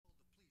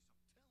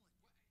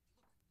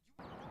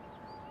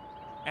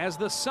As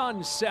the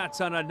sun sets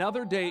on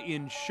another day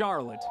in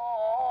Charlotte,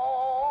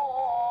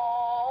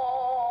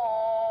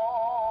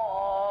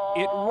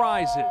 it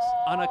rises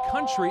on a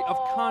country of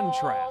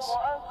contrasts,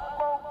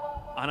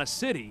 on a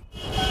city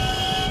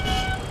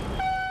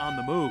on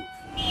the move.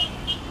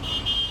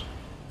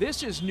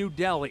 This is New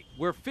Delhi,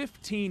 where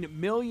 15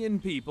 million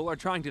people are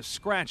trying to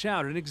scratch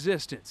out an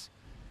existence.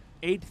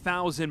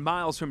 8,000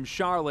 miles from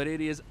Charlotte,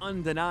 it is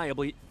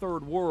undeniably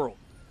third world,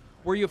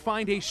 where you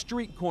find a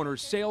street corner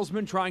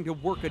salesman trying to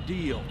work a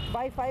deal.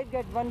 Buy 5,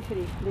 get 1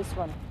 free, this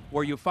one.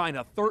 Where you find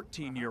a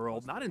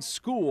 13-year-old, not in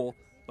school,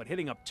 but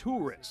hitting up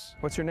tourists.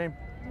 What's your name?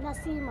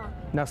 Nasima.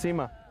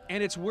 Nasima.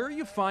 And it's where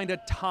you find a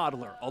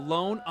toddler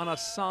alone on a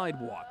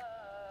sidewalk,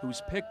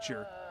 whose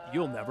picture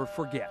you'll never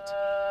forget.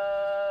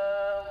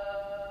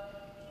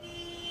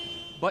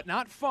 But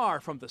not far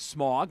from the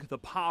smog, the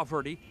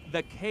poverty,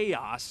 the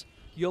chaos,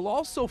 you'll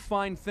also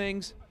find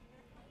things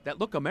that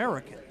look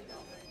American,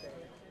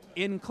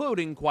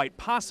 including quite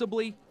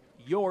possibly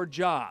your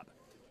job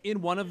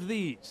in one of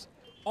these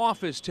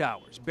office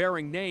towers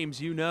bearing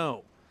names you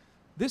know.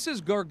 This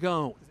is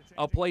Gurugram,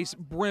 a place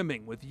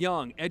brimming with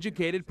young,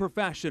 educated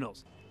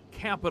professionals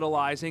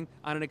capitalizing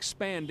on an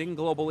expanding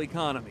global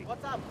economy.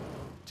 What's up?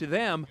 To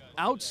them,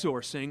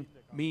 outsourcing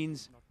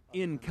means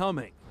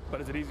incoming. But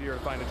is it easier to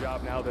find a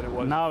job now than it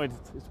was? Now it's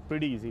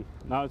pretty easy.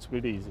 Now it's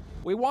pretty easy.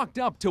 We walked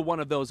up to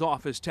one of those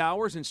office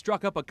towers and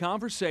struck up a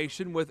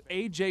conversation with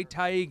AJ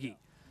Taegi.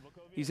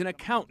 He's an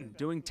accountant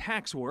doing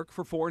tax work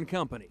for foreign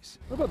companies.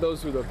 What about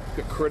those who are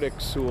the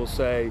critics who will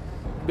say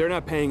they're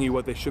not paying you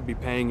what they should be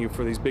paying you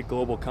for these big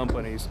global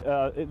companies?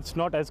 It's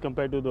not as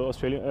compared to the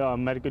Australian,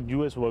 American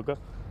US worker.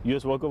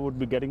 US worker would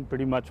be getting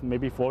pretty much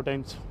maybe 4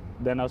 times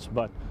than us,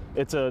 but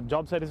it's a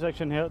job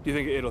satisfaction here. Do you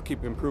think it'll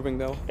keep improving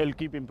though? It'll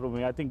keep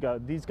improving. I think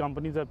these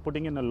companies are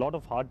putting in a lot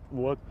of hard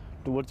work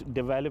towards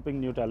developing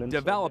new talent.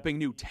 Developing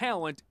new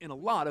talent in a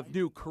lot of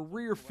new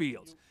career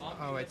fields.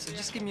 All right, so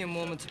just give me a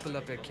moment to pull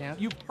up your account.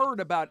 You've heard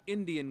about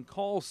Indian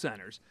call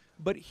centers,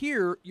 but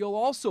here you'll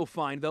also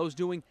find those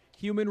doing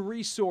human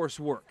resource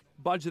work,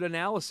 budget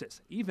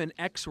analysis, even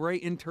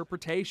X-ray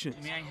interpretation.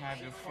 May I have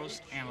your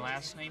first and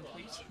last name,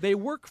 please? They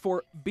work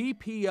for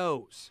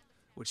BPOs,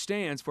 which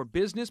stands for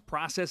Business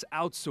Process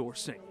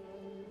Outsourcing.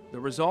 The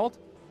result?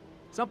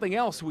 Something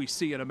else we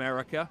see in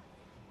America: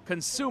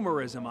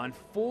 consumerism on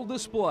full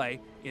display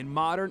in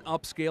modern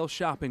upscale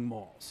shopping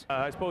malls.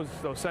 I suppose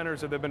those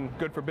centers, have they been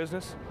good for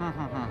business?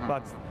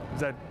 But is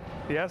that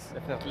yes?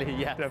 Definitely,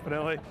 yes.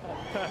 Definitely.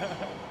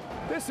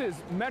 This is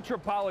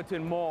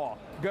Metropolitan Mall,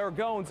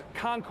 Gurgram's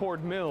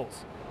Concord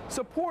Mills.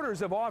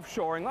 Supporters of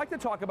offshoring like to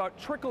talk about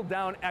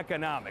trickle-down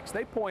economics.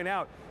 They point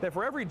out that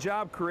for every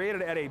job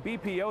created at a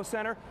BPO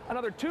center,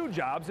 another 2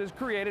 jobs is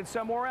created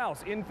somewhere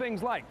else in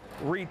things like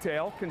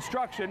retail,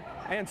 construction,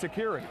 and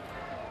security.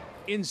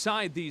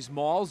 Inside these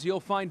malls, you'll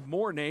find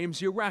more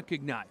names you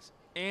recognize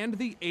and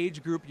the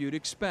age group you'd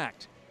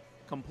expect,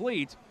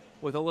 complete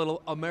with a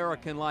little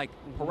American-like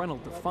parental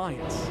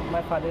defiance.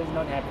 My father is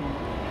not happy.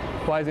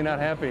 Why is he not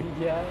happy?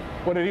 Yeah.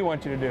 What did he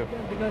want you to do?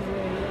 Because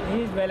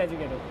he is well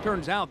educated.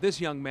 Turns out this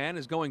young man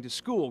is going to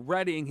school,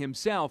 readying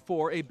himself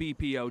for a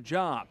BPO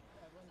job.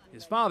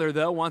 His father,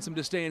 though, wants him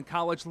to stay in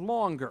college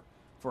longer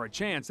for a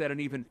chance at an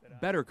even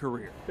better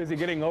career. Is he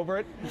getting over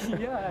it?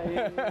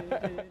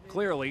 Yeah.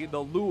 Clearly,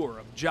 the lure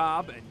of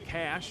job and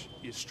cash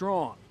is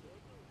strong.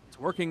 It's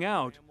working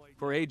out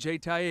for AJ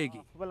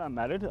Taegi. Well, I'm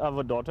married, I have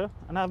a daughter,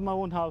 and I have my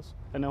own house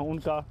and my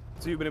own car.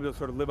 So you've been able to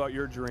sort of live out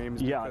your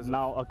dreams? Yeah,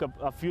 now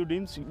a few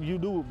dreams, you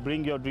do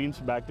bring your dreams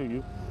back to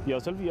you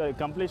yourself. You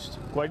accomplished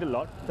quite a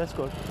lot. That's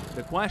good.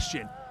 The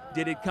question,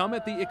 did it come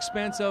at the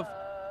expense of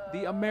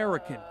the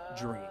American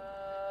dream?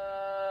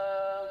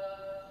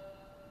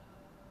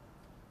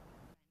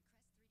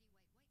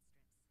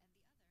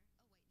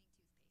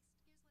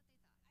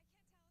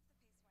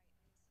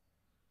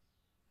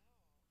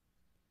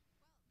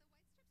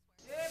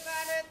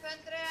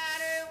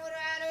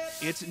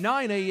 It's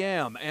 9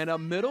 a.m. and a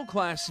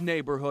middle-class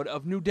neighborhood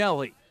of New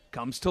Delhi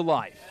comes to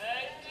life.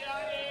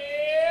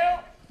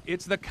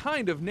 It's the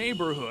kind of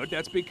neighborhood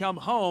that's become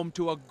home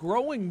to a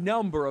growing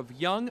number of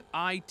young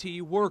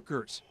IT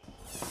workers.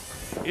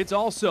 It's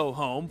also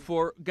home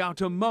for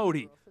Gautam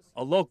Modi,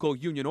 a local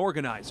union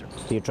organizer.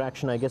 The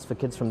attraction, I guess, for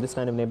kids from this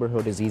kind of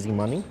neighborhood is easy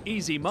money.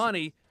 Easy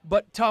money,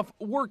 but tough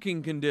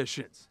working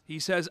conditions. He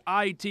says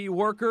IT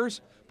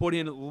workers put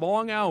in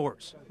long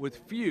hours with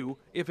few,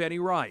 if any,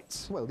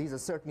 rights. Well, these are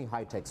certainly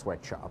high-tech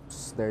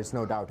sweatshops. There's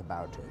no doubt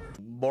about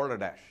it. Border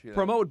dash.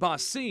 Pramod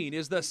Bhasin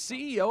is the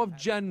CEO of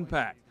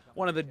Genpact,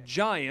 one of the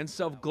giants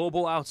of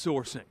global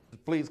outsourcing.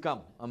 Please come.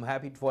 I'm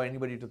happy for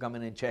anybody to come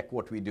in and check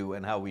what we do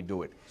and how we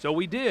do it. So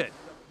we did.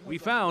 We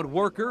found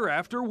worker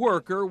after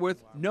worker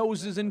with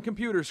noses in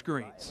computer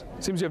screens.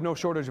 Seems you have no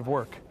shortage of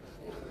work.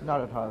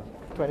 Not at all.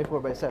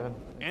 24/7.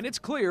 And it's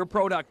clear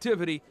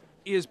productivity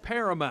is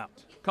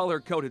paramount.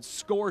 Color-coded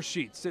score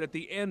sheets sit at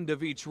the end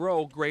of each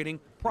row grading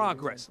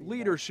progress,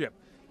 leadership,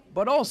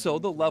 but also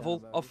the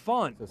level of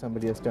fun. So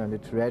somebody has turned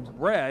it red.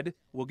 Red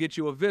will get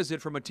you a visit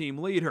from a team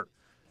leader.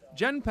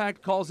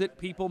 Genpact calls it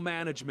people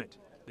management.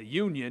 The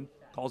union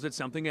calls it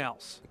something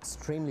else.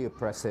 Extremely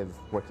oppressive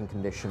working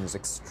conditions,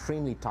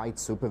 extremely tight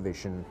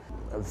supervision,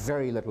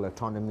 very little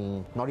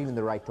autonomy, not even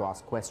the right to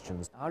ask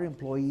questions. Our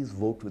employees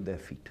vote with their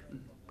feet.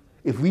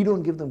 If we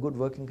don't give them good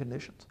working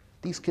conditions,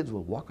 these kids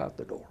will walk out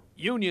the door.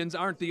 Unions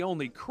aren't the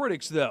only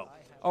critics, though.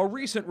 A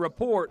recent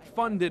report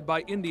funded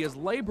by India's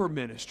labor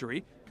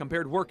ministry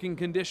compared working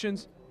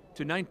conditions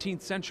to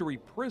 19th century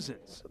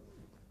prisons.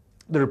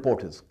 The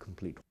report is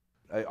complete.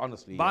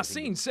 Honestly,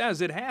 Bhasin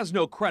says it has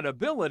no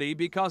credibility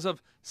because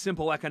of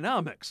simple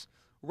economics.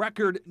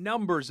 Record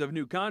numbers of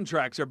new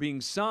contracts are being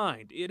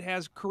signed. It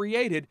has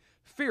created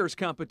fierce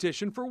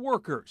competition for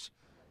workers.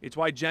 It's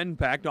why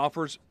Genpact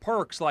offers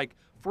perks like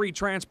free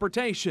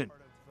transportation,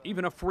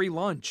 even a free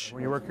lunch.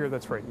 When you work here,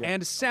 that's free. Yeah.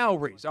 And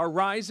salaries are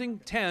rising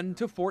 10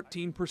 to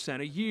 14%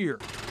 a year.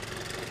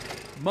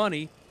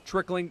 Money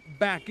trickling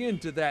back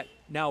into that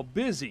now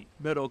busy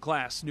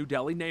middle-class New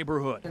Delhi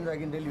neighborhood. I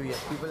can tell you,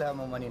 yes, people have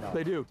more money now.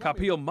 They do.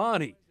 Kapil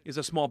Mani is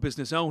a small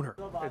business owner.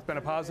 It's been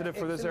a positive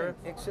for this area?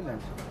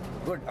 Excellent.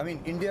 Good. I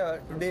mean,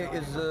 India today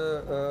is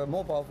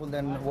more powerful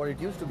than what it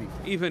used to be.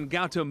 Even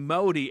Gautam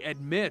Modi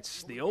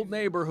admits the old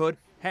neighborhood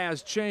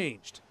has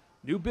changed.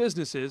 New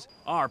businesses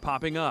are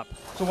popping up.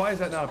 So why is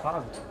that not a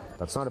positive?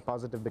 That's not a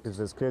positive because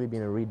there's clearly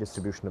been a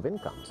redistribution of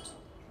income.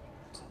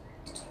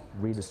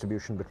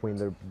 Redistribution between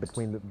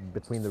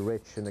the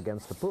rich and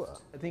against the poor.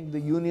 I think the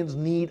unions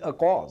need a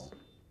cause.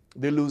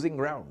 They're losing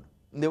ground.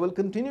 They will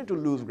continue to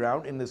lose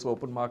ground in this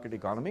open market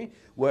economy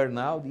where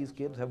now these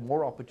kids have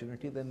more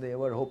opportunity than they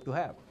ever hoped to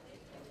have.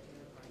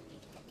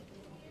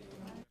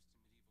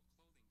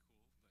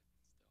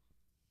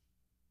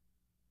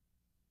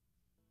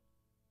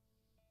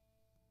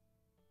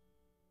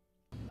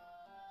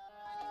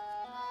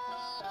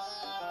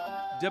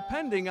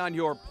 Depending on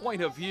your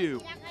point of view,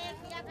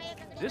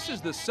 this is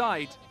the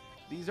sight,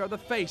 these are the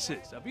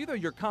faces of either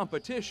your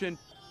competition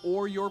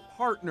or your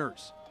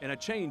partners in a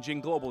changing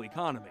global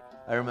economy.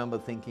 I remember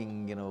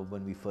thinking,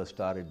 when we first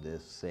started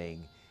this,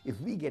 saying, if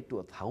we get to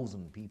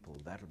 1,000 people,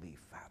 that'll be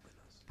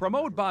fabulous.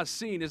 Pramod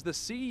Bhasin is the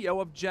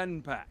CEO of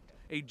Genpact,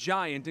 a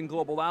giant in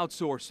global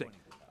outsourcing,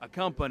 a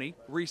company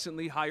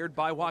recently hired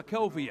by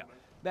Wachovia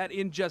that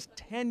in just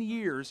 10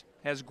 years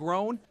has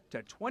grown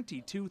to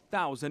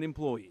 22,000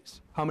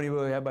 employees. How many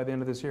will we have by the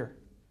end of this year?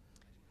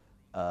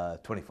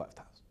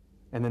 25,000.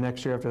 And the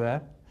next year after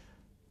that?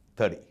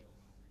 30.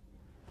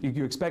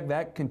 You expect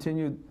that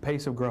continued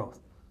pace of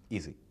growth?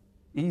 Easy.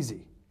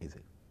 Easy. Easy.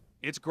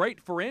 It's great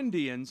for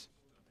Indians.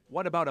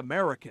 What about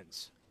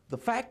Americans? The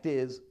fact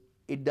is,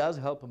 it does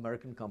help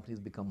American companies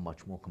become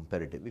much more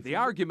competitive. The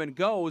argument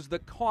goes the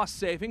cost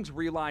savings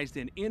realized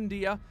in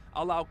India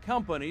allow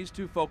companies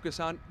to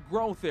focus on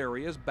growth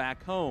areas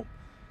back home.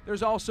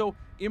 There's also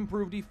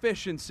improved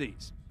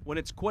efficiencies. When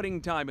it's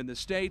quitting time in the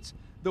States,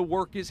 the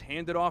work is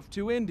handed off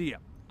to India.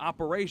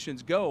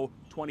 Operations go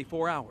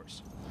 24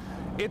 hours.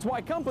 It's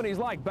why companies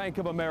like Bank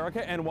of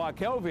America and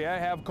Wachovia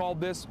have called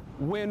this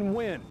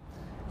win-win.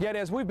 Yet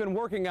as we've been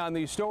working on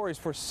these stories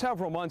for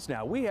several months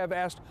now, we have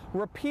asked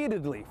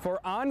repeatedly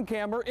for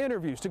on-camera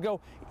interviews to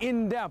go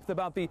in-depth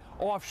about the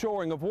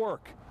offshoring of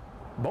work.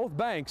 Both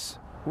banks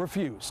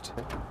refused.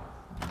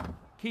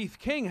 Keith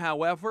King,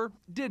 however,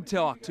 did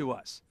talk to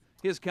us.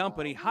 His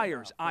company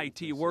hires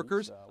IT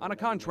workers on a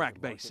contract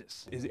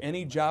basis. Is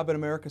any job in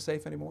America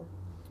safe anymore?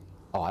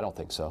 Oh, I don't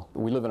think so.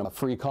 We live in a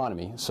free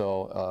economy,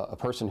 so a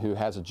person who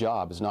has a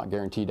job is not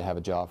guaranteed to have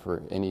a job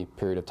for any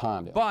period of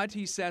time. But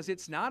he says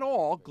it's not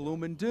all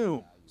gloom and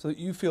doom. So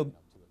you feel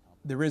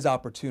there is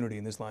opportunity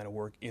in this line of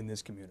work in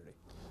this community?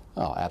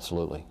 Oh,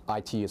 absolutely.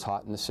 IT is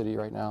hot in the city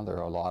right now. There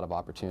are a lot of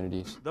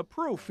opportunities. The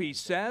proof, he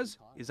says,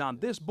 is on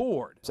this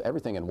board. So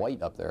everything in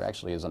white up there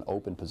actually is an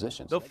open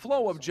position. The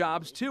flow of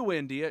jobs to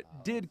India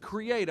did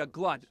create a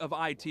glut of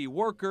IT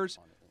workers,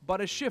 but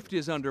a shift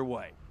is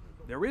underway.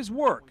 There is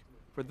work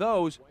for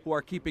those who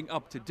are keeping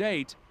up to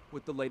date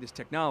with the latest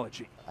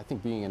technology. I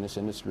think being in this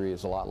industry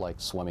is a lot like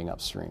swimming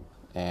upstream.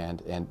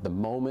 And the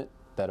moment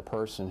that a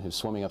person who's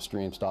swimming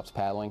upstream stops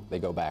paddling, they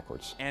go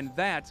backwards. And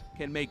that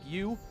can make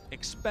you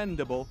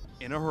expendable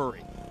in a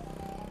hurry,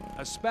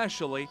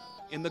 especially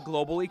in the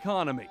global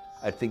economy.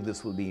 I think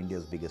this will be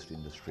India's biggest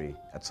industry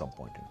at some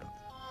point in time.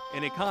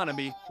 An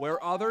economy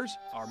where others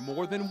are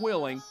more than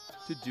willing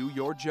to do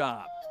your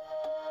job.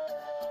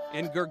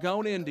 In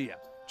Gurugram, India,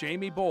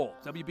 Jamie Bowl,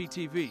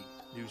 WBTV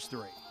News 3.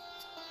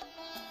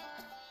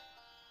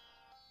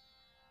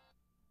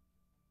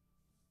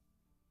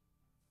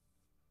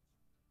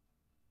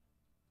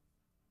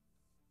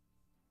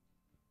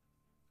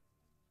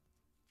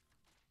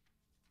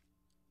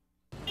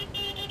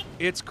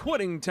 It's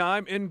quitting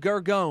time in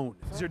Gurugram.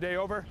 Is your day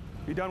over?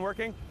 You done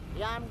working?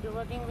 Yeah, I'm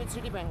working with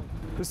Citibank.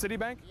 The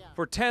Citibank? Yeah.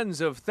 For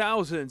tens of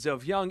thousands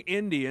of young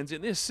Indians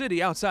in this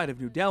city outside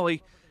of New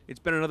Delhi, it's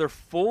been another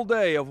full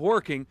day of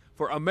working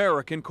for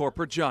American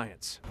corporate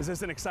giants. Is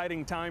this an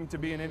exciting time to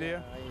be in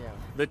India? Yeah.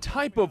 The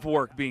type of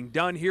work being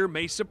done here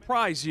may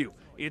surprise you.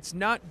 It's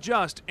not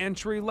just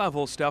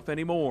entry-level stuff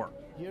anymore.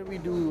 Here we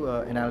do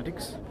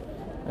analytics,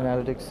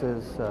 Analytics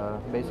is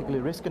basically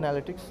risk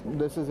analytics.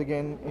 This is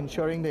again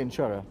insuring the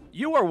insurer.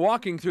 You are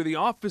walking through the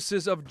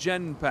offices of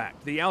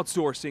Genpact, the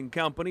outsourcing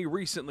company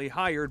recently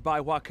hired by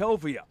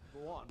Wachovia.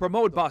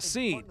 Pramod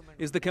Bhasin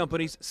is the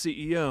company's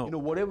CEO. You know,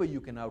 whatever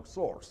you can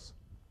outsource,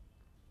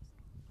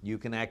 you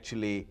can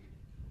actually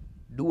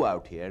do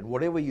out here, and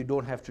whatever you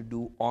don't have to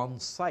do on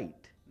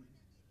site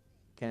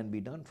can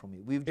be done from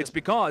here. It's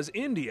because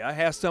India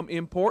has some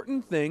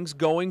important things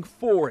going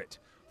for it.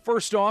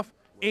 First off,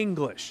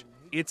 English.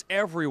 It's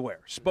everywhere,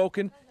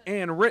 spoken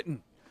and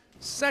written.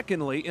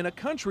 Secondly, in a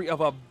country of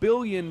 1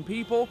 billion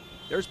people,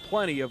 there's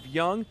plenty of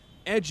young,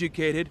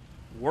 educated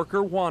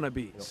worker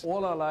wannabes.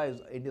 All our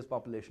lives, India's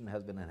population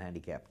has been a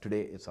handicap.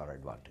 Today, it's our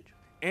advantage.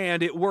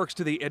 And it works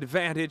to the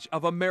advantage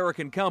of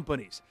American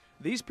companies.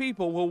 These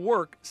people will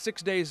work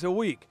 6 days a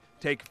week,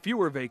 take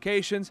fewer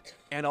vacations,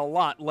 and a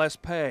lot less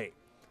pay.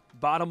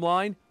 Bottom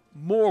line,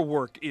 more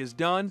work is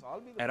done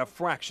at a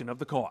fraction of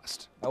the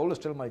cost. I always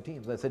tell my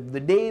teams, I said, the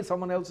day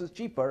someone else is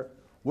cheaper,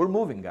 we're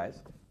moving,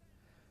 guys.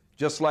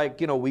 Just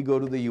like, you know, we go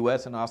to the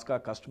US and ask our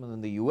customers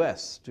in the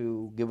US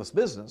to give us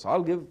business,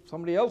 I'll give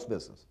somebody else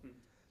business.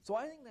 So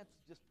I think that's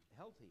just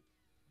healthy,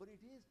 but it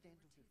is 10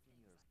 to 15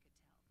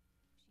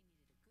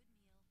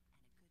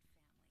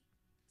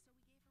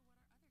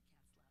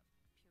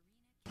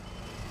 years.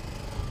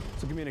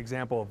 So give me an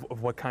example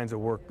of what kinds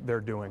of work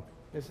they're doing.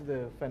 This is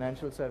the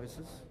financial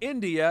services.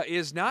 India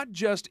is not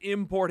just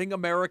importing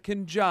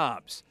American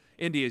jobs.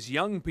 India's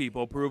young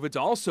people prove it's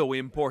also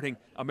importing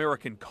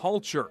American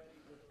culture.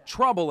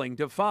 Troubling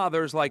to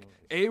fathers like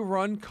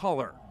Arun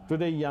Color.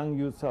 Today, young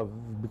youths are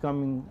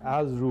becoming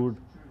as rude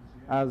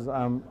as,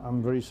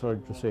 I'm very sorry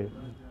to say,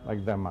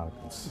 like the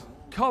Americans.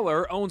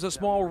 Color owns a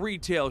small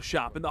retail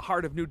shop in the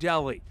heart of New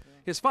Delhi.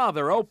 His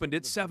father opened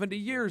it 70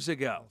 years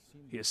ago.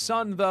 His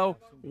son, though,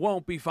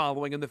 won't be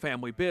following in the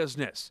family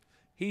business.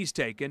 He's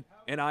taken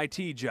an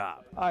IT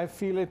job. I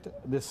feel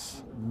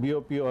this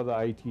BOP or the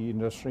IT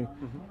industry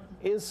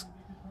is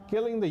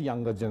killing the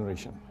younger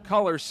generation.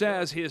 Color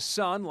says his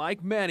son,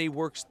 like many,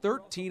 works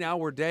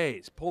 13-hour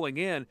days, pulling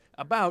in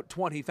about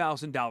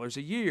 $20,000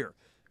 a year.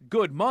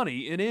 Good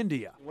money in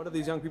India. What do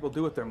these young people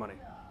do with their money?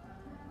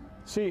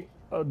 See,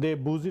 they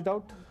booze it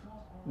out.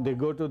 They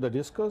go to the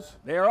discos.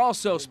 They are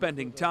also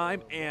spending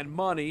time and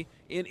money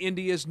in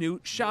India's new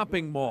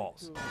shopping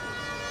malls.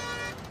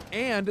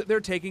 And they're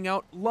taking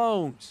out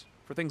loans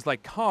for things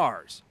like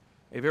cars,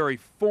 a very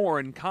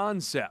foreign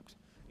concept.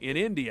 In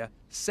India,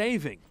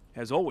 saving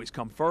has always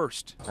come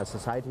first. As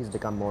society has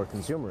become more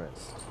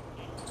consumerist,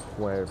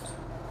 where,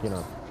 you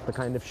know, the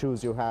kind of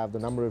shoes you have, the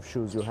number of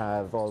shoes you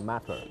have all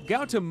matter.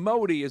 Gautam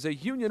Modi is a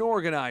union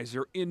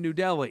organizer in New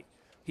Delhi.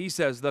 He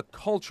says the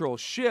cultural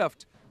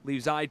shift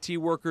leaves IT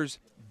workers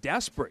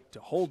desperate to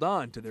hold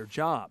on to their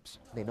jobs.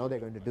 They know they're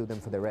going to do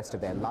them for the rest of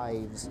their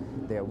lives.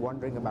 They're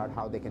wondering about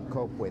how they can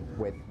cope with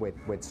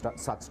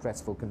such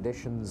stressful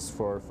conditions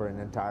for an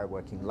entire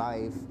working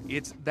life.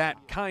 It's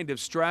that kind of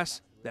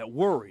stress that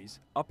worries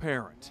a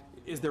parent.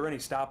 Is there any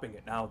stopping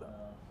it now, though?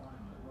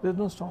 There's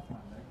no stopping.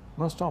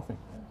 No stopping.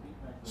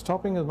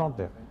 Stopping is not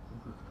there.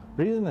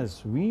 Reason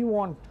is we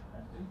want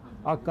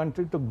our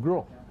country to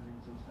grow,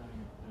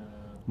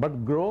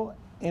 but grow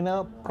in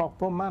a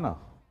proper manner.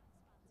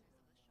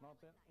 Not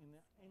in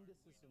an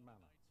indecisive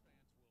manner.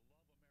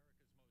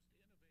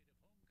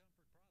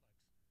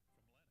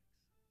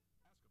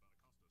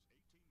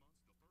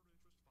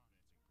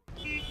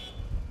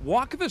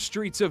 Walk the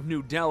streets of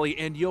New Delhi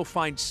and you'll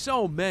find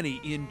so many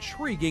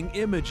intriguing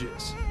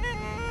images.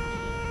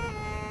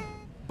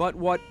 But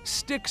what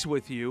sticks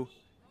with you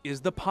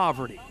is the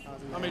poverty.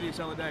 How many do you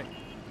sell a day?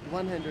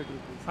 100 rupees.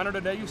 100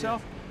 a day you sell?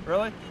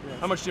 Really? Yes.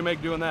 How much do you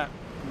make doing that?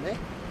 Make?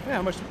 Yeah,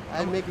 how much?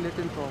 I make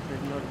little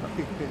profit, not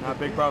big. Not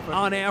big profit?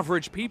 On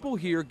average, people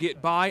here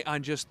get by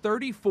on just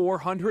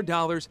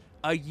 $3,400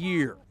 a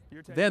year.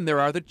 Then there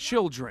are the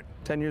children.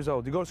 10 years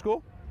old. Do you go to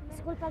school?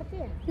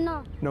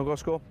 No. No go to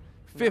school?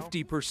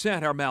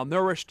 50% are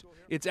malnourished.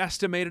 It's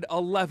estimated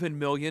 11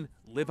 million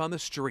live on the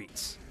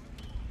streets.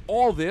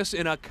 All this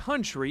in a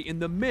country in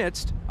the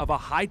midst of a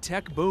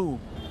high-tech boom.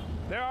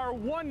 There are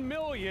 1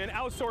 million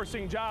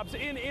outsourcing jobs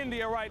in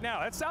India right now.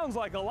 That sounds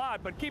like a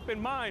lot, but keep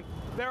in mind,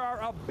 there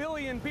are 1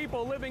 billion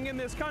people living in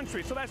this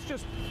country, so that's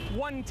just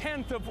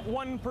 1/10 of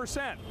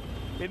 1%.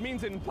 It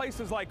means in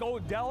places like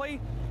Old Delhi,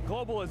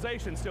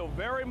 globalization still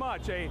very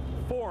much a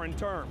foreign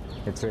term.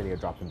 It's really a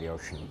drop in the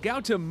ocean.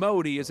 Gautam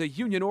Modi is a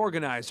union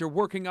organizer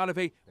working out of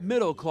a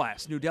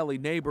middle-class New Delhi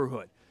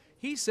neighborhood.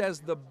 He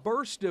says the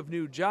burst of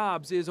new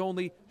jobs is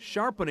only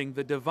sharpening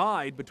the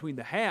divide between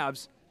the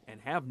haves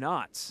and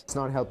have-nots. It's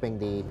not helping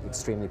the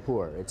extremely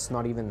poor. It's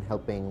not even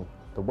helping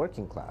the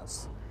working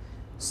class.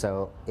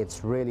 So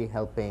it's really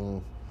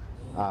helping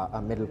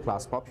a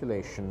middle-class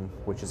population,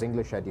 which is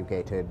English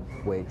educated,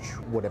 which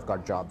would have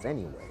got jobs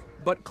anyway.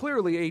 But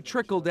clearly a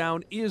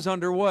trickle-down is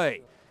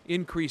underway.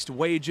 Increased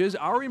wages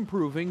are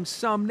improving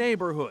some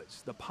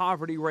neighborhoods. The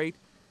poverty rate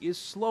is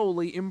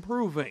slowly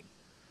improving.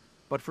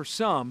 But for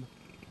some,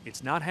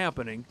 it's not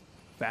happening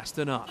fast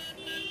enough.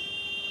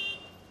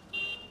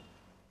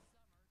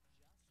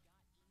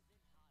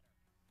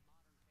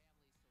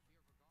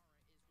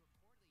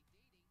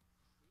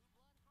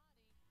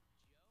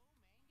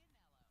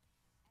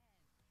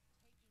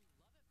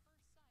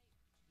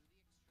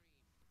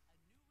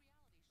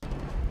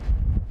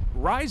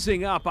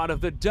 Rising up out of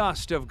the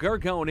dust of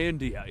Gurugram,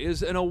 India,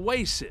 is an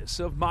oasis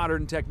of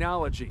modern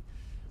technology.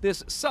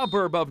 This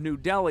suburb of New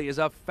Delhi is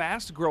a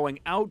fast-growing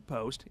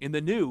outpost in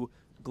the new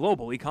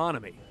global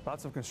economy.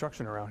 Lots of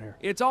construction around here.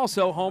 It's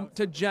also home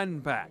to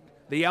Genpact,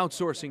 the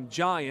outsourcing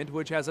giant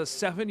which has a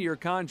 7-year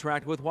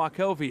contract with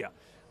Wachovia,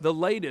 the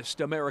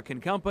latest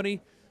American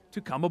company to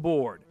come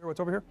aboard. What's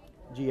over here?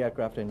 G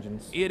aircraft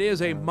engines. It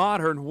is a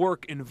modern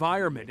work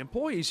environment.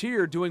 Employees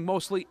here doing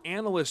mostly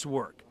analyst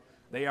work.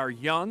 They are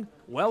young,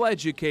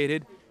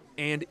 well-educated,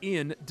 and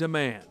in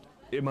demand.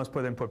 It must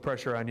put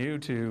pressure on you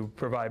to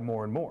provide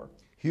more and more.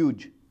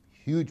 Huge,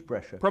 huge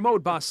pressure.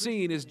 Pramod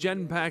Bhasin is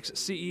Genpact's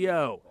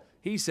CEO.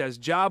 He says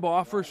job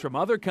offers from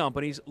other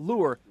companies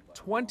lure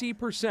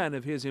 20%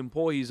 of his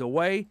employees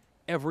away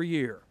every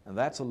year. And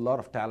that's a lot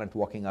of talent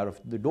walking out of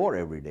the door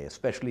every day,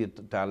 especially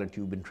the talent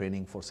you've been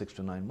training for 6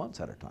 to 9 months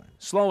at a time.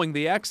 Slowing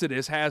the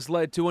exodus has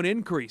led to an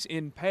increase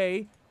in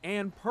pay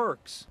and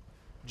perks.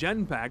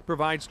 Genpact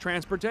provides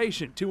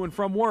transportation to and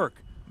from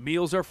work.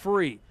 Meals are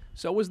free.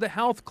 So is the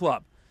health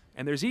club.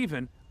 And there's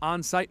even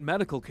on-site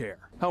medical care.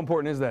 How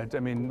important is that? I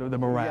mean, the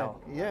morale.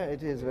 Yeah,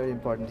 it is very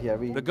important here.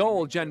 The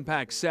goal,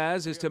 Genpact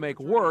says, is to make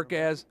work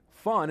as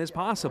fun as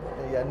possible.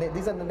 Yeah,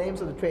 these are the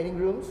names of the training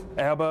rooms.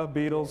 ABBA,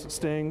 Beatles,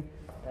 Sting,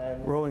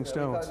 Rolling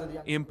Stones.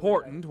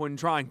 Important when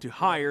trying to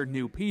hire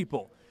new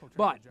people.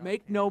 But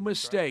make no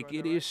mistake,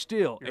 it is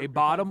still a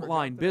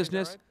bottom-line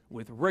business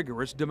with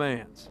rigorous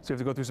demands. So you have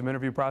to go through some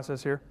interview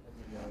process here?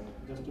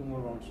 Just 2 more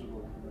rounds to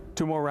go.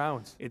 2 more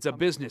rounds. It's a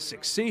business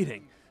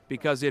succeeding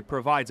because it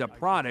provides a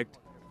product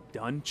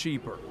done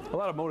cheaper. A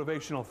lot of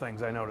motivational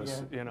things, I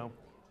notice, you know.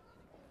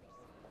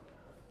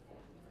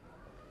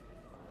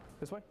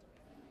 This way?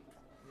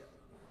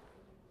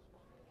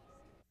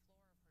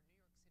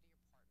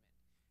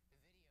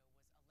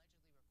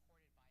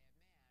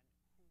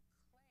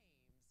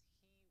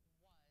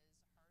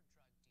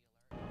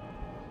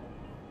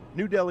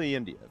 New Delhi,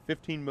 India.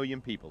 15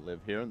 million people live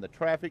here, and the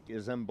traffic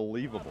is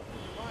unbelievable.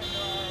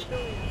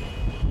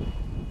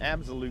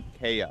 Absolute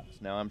chaos.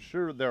 Now, I'm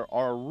sure there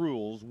are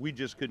rules, we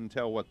just couldn't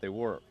tell what they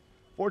were.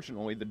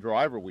 Fortunately, the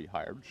driver we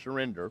hired,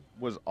 Surinder,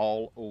 was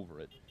all over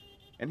it.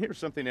 And here's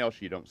something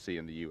else you don't see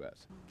in the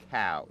U.S.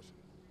 Cows.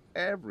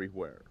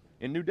 Everywhere.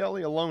 In New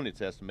Delhi alone,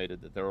 it's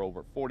estimated that there are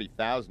over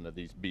 40,000 of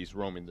these beasts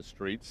roaming the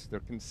streets. They're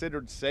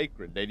considered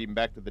sacred, dating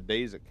back to the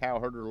days of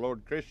cowherder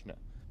Lord Krishna.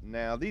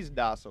 Now, these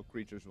docile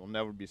creatures will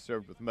never be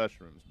served with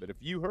mushrooms, but if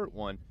you hurt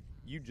one,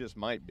 you just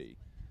might be.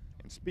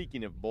 And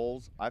speaking of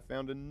bulls, I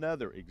found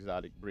another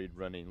exotic breed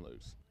running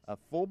loose. A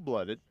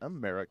full-blooded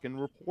American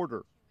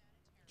reporter,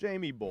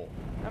 Jamie Bull.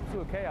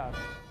 Absolute chaos.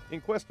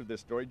 In quest of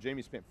this story,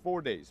 Jamie spent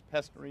 4 days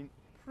pestering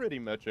pretty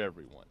much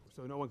everyone.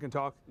 So no one can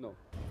talk? No.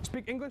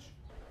 Speak English?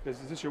 Is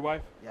this your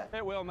wife? Yeah.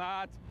 It will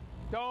not.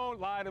 Don't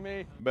lie to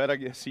me. But I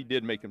guess he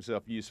did make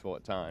himself useful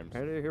at times.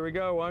 Ready? Here we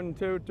go. 1,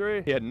 2,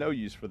 3. He had no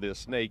use for this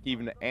snake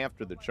even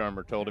after the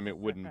charmer told him it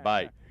wouldn't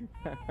bite.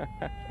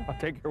 I'll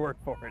take your word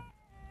for it.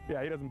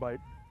 Yeah, he doesn't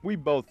bite. We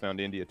both found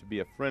India to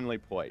be a friendly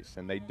place,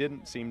 and they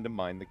didn't seem to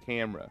mind the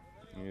camera.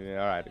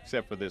 Yeah, all right,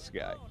 except for this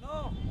guy.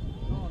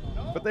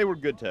 But they were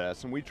good to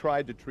us, and we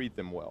tried to treat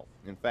them well.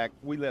 In fact,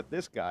 we let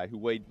this guy, who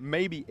weighed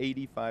maybe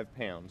 85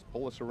 pounds,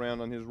 pull us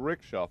around on his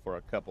rickshaw for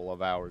a couple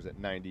of hours at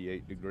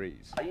 98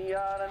 degrees. And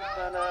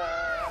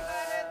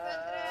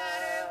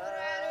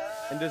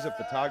as a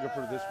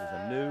photographer, this was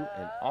a new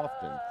and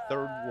often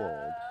third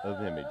world of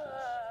images,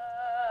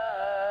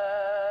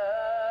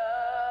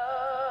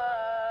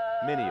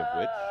 many of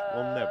which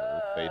will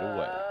never fade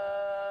away.